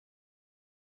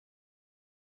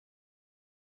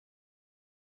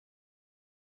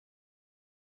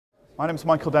My name is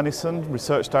Michael Dennison,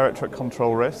 Research Director at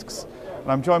Control Risks,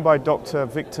 and I'm joined by Dr.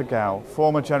 Victor Gao,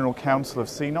 former General Counsel of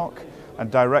CNOC and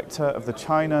Director of the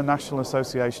China National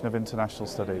Association of International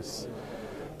Studies.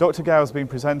 Dr. Gao has been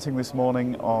presenting this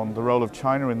morning on the role of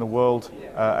China in the world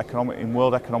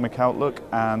economic outlook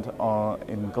and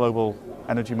in global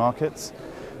energy markets.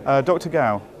 Dr.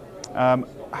 Gao,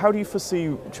 how do you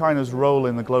foresee China's role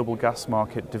in the global gas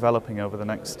market developing over the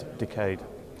next decade?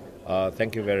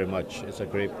 Thank you very much. It's a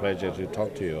great pleasure to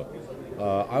talk to you.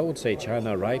 I would say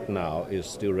China right now is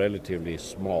still relatively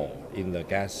small in the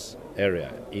gas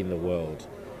area in the world.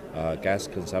 Gas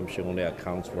consumption only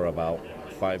accounts for about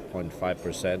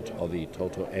 5.5% of the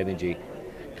total energy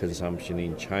consumption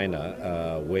in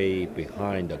China, way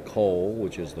behind the coal,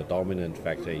 which is the dominant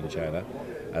factor in China,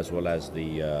 as well as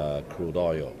the crude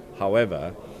oil.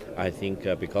 However, I think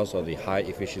because of the high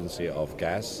efficiency of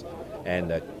gas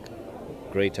and the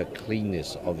greater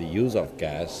cleanness of the use of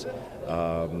gas,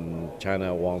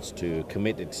 China wants to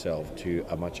commit itself to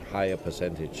a much higher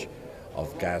percentage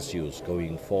of gas use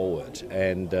going forward.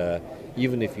 And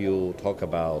even if you talk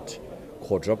about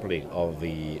quadrupling of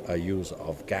the use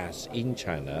of gas in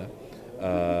China,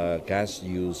 gas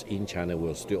use in China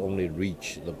will still only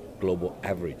reach the global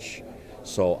average.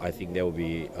 So I think there will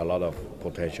be a lot of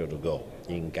potential to go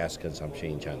in gas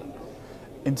consumption in China.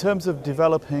 In terms of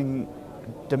developing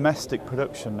domestic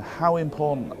production, how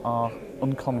important are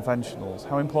unconventionals?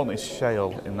 How important is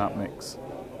shale in that mix?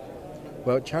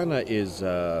 Well, China is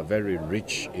very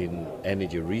rich in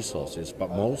energy resources, but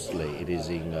mostly it is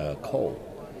in coal.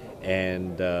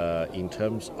 And in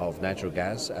terms of natural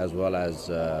gas as well as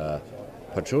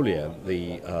petroleum,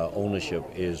 the ownership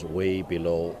is way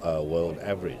below world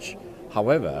average.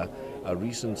 However,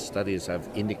 recent studies have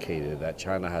indicated that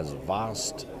China has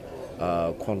vast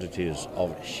quantities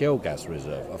of shale gas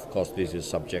reserve. Of course, this is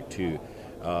subject to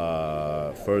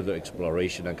further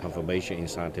exploration and confirmation in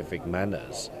scientific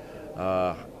manners.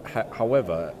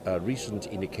 However, recent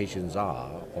indications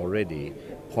are already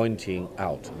pointing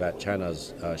out that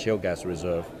China's shale gas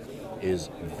reserve is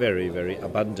very, very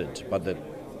abundant. But the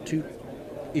two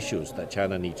issues that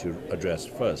China needs to address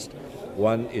first,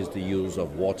 one is the use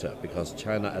of water, because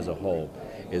China as a whole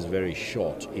is very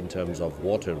short in terms of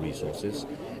water resources.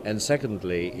 And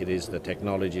secondly, it is the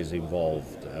technologies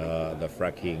involved, the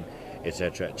fracking,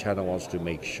 etc. China wants to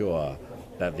make sure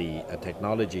that the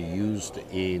technology used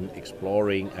in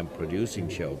exploring and producing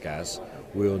shale gas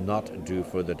will not do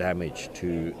further damage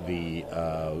to the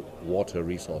water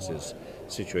resources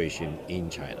situation in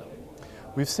China.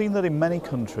 We've seen that in many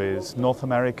countries, North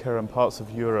America and parts of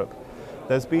Europe,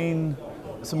 there's been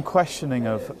some questioning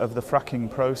of the fracking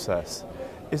process.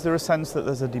 Is there a sense that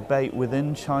there's a debate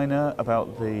within China about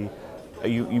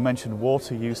you mentioned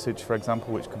water usage, for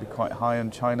example, which could be quite high,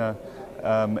 and China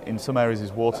in some areas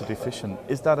is water deficient.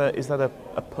 Is that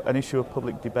an issue of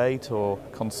public debate or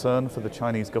concern for the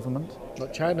Chinese government? Well,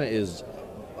 China is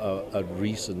a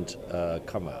recent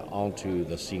comer onto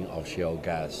the scene of shale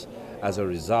gas. As a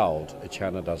result,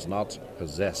 China does not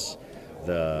possess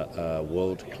the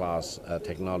world-class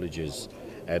technologies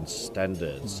and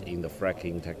standards in the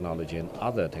fracking technology and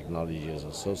other technologies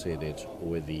associated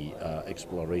with the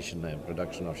exploration and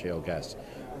production of shale gas.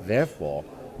 Therefore,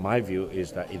 my view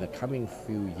is that in the coming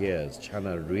few years,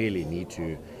 China really needs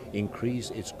to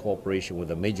increase its cooperation with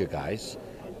the major guys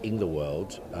in the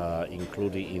world,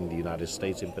 including in the United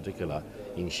States in particular,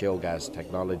 in shale gas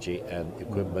technology and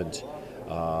equipment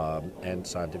and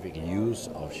scientific use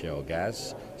of shale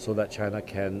gas, so that China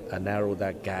can narrow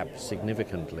that gap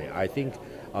significantly. I think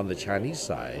on the Chinese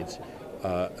side,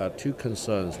 two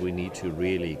concerns we need to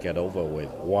really get over with.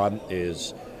 One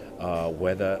is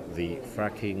whether the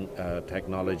fracking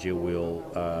technology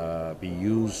will be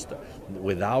used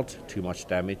without too much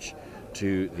damage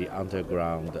to the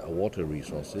underground water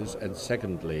resources, and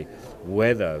secondly,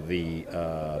 whether the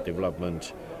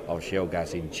development of shale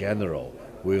gas in general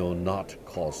will not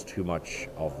cause too much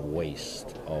of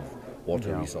waste of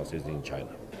water resources in China.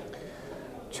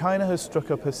 China has struck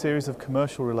up a series of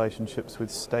commercial relationships with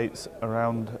states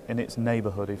around in its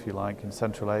neighbourhood, if you like, in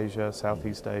Central Asia,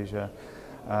 Southeast Asia,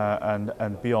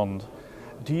 and beyond.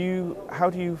 How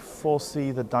do you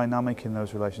foresee the dynamic in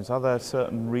those relations? Are there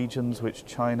certain regions which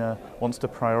China wants to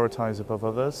prioritise above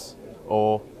others,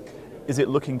 or is it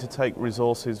looking to take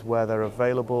resources where they're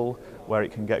available, where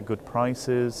it can get good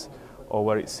prices, or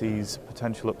where it sees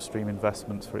potential upstream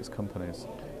investments for its companies?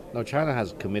 Now, China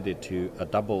has committed to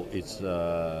double its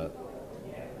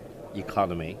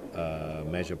economy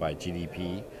measured by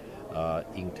GDP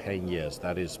in 10 years.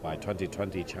 That is, by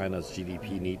 2020, China's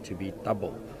GDP need to be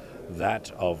double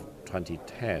that of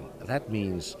 2010. That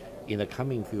means in the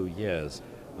coming few years,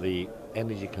 the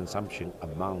energy consumption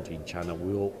amount in China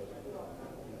will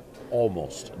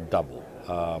almost double.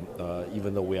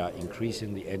 Even though we are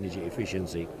increasing the energy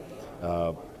efficiency,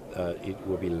 it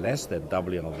will be less than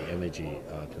doubling of the energy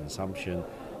consumption,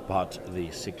 but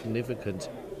the significant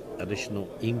additional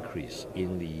increase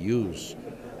in the use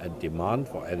and demand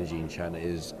for energy in China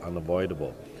is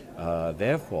unavoidable.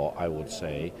 Therefore, I would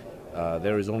say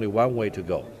there is only one way to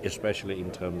go, especially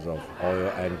in terms of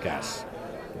oil and gas.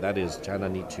 That is, China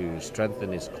needs to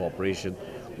strengthen its cooperation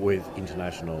with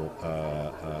international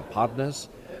partners.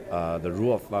 The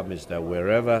rule of thumb is that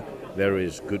wherever there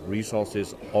is good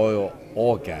resources, oil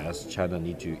or gas, China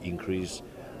needs to increase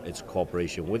its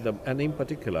cooperation with them, and in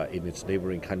particular in its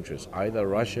neighboring countries, either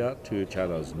Russia to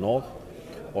China's north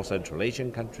or Central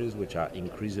Asian countries, which are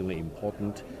increasingly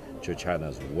important to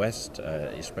China's west,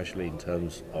 especially in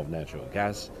terms of natural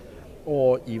gas,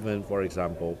 or even, for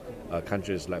example,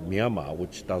 countries like Myanmar,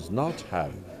 which does not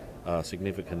have a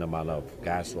significant amount of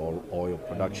gas or oil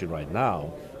production right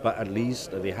now, but at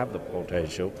least they have the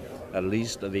potential, at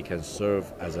least they can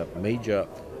serve as a major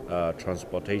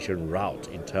transportation route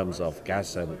in terms of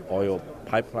gas and oil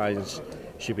pipelines,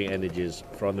 shipping energies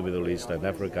from the Middle East and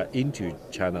Africa into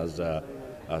China's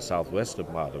southwestern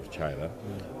part of China.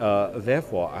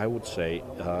 Therefore, I would say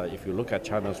if you look at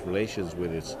China's relations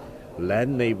with its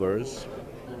land neighbors,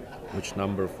 which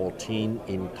number 14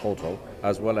 in total,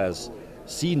 as well as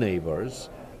sea neighbors,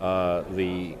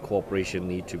 the cooperation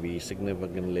need to be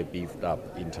significantly beefed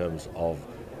up in terms of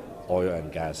oil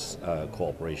and gas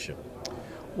cooperation.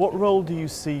 What role do you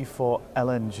see for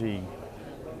LNG?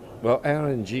 Well,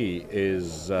 LNG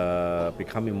is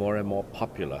becoming more and more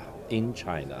popular in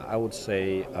China. I would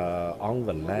say on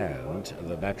the land,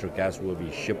 the natural gas will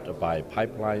be shipped by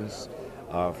pipelines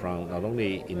from not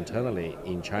only internally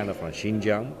in China from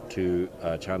Xinjiang to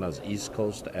China's east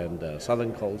coast and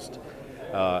southern coast,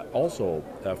 also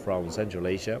from Central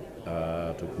Asia,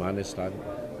 Turkmenistan,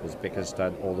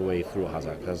 Uzbekistan, all the way through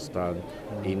Kazakhstan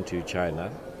into China.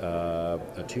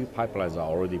 2 pipelines are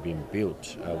already being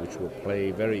built, which will play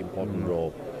a very important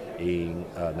role in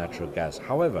natural gas.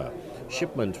 However,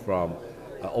 shipment from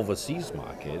overseas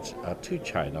markets to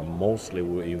China mostly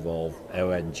will involve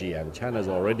LNG, and China is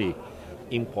already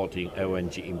importing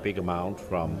LNG in big amount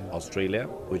from Australia,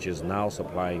 which is now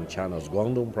supplying China's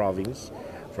Guangdong province,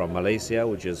 from Malaysia,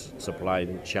 which is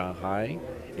supplying Shanghai,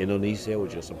 Indonesia,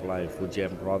 which is supplying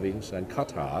Fujian province, and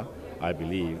Qatar, I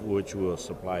believe, which will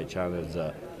supply China's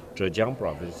Zhejiang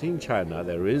province. In China,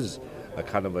 there is a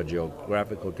kind of a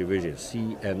geographical division.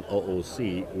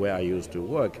 CNOOC, where I used to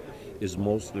work, is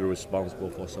mostly responsible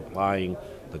for supplying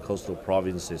the coastal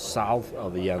provinces south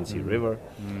of the Yangtze River,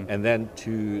 and then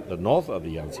to the north of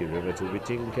the Yangtze River to be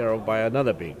taken care of by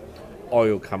another big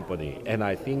oil company. And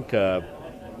I think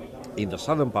in the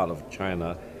southern part of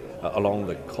China, along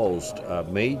the coast,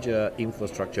 major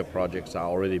infrastructure projects are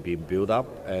already being built up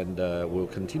and will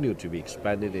continue to be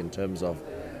expanded in terms of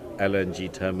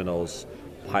LNG terminals,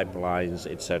 pipelines,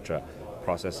 etc.,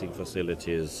 processing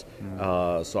facilities.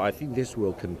 So I think this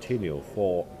will continue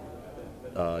for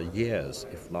years,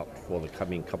 if not for the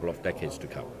coming couple of decades to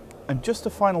come. And just a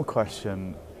final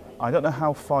question. I don't know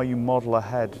how far you model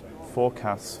ahead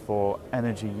forecasts for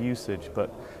energy usage,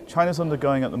 but China's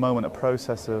undergoing at the moment a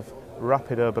process of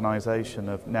rapid urbanization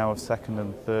of second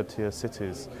and third tier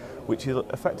cities, which will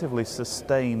effectively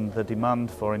sustain the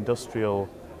demand for industrial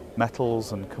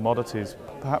metals and commodities,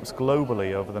 perhaps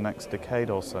globally over the next decade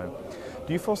or so.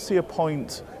 Do you foresee a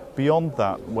point beyond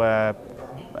that where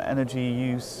energy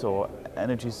use or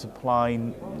energy supply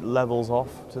levels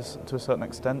off to a certain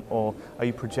extent, or are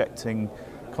you projecting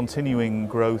continuing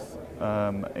growth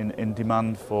in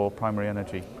demand for primary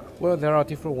energy? Well, there are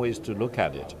different ways to look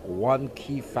at it. One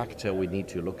key factor we need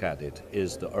to look at it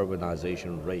is the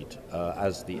urbanization rate.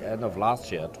 As the end of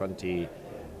last year,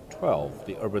 2012,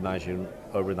 the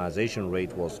urbanization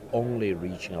rate was only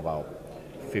reaching about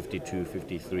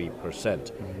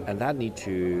 52-53%, and that needs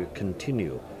to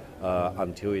continue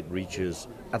until it reaches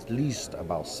at least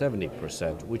about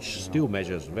 70%, which still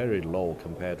measures very low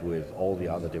compared with all the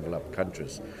other developed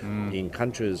countries. In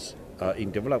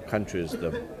developed countries, the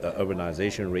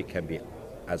urbanization rate can be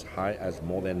as high as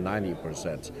more than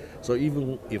 90%. So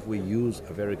even if we use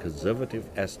a very conservative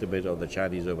estimate of the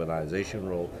Chinese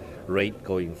urbanization rate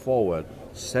going forward,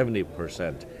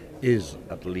 70% is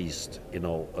at least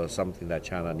something that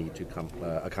China needs to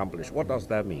accomplish. What does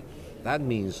that mean? That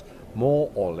means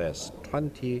more or less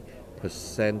 20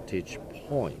 percentage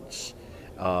points.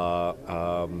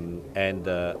 And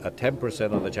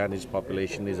 10% of the Chinese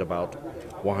population is about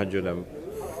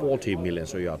 140 million.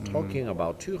 So you are talking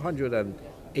about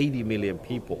 80 million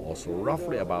people, or so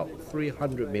roughly about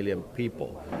 300 million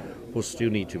people who still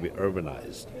need to be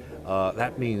urbanized.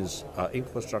 That means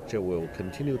infrastructure will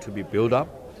continue to be built up.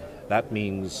 That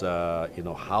means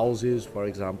houses, for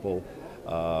example,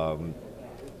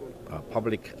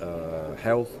 public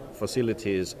health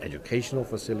facilities, educational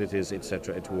facilities,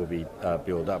 etc. It will be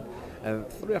built up. And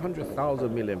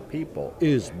 300,000 million people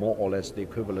is more or less the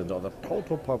equivalent of the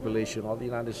total population of the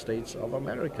United States of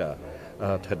America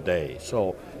today.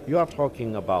 So you are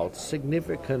talking about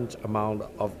significant amount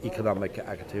of economic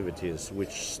activities which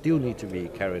still need to be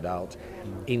carried out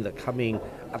in the coming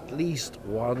at least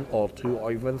 1 or 2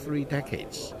 or even 3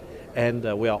 decades. And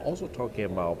we are also talking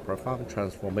about profound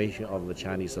transformation of the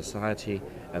Chinese society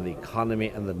and the economy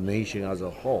and the nation as a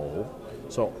whole.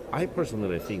 So I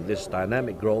personally think this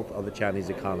dynamic growth of the Chinese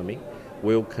economy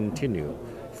will continue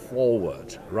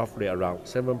forward, roughly around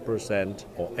 7%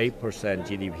 or 8%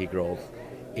 GDP growth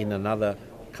in another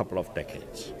couple of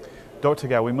decades. Dr.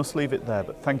 Gao, we must leave it there,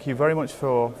 but thank you very much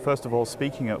for, first of all,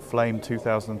 speaking at Flame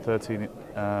 2013 in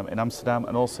Amsterdam,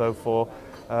 and also for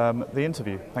the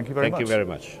interview. Thank you very much. Thank you very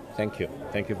much. Thank you.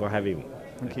 Thank you for having me.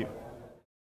 Thank you.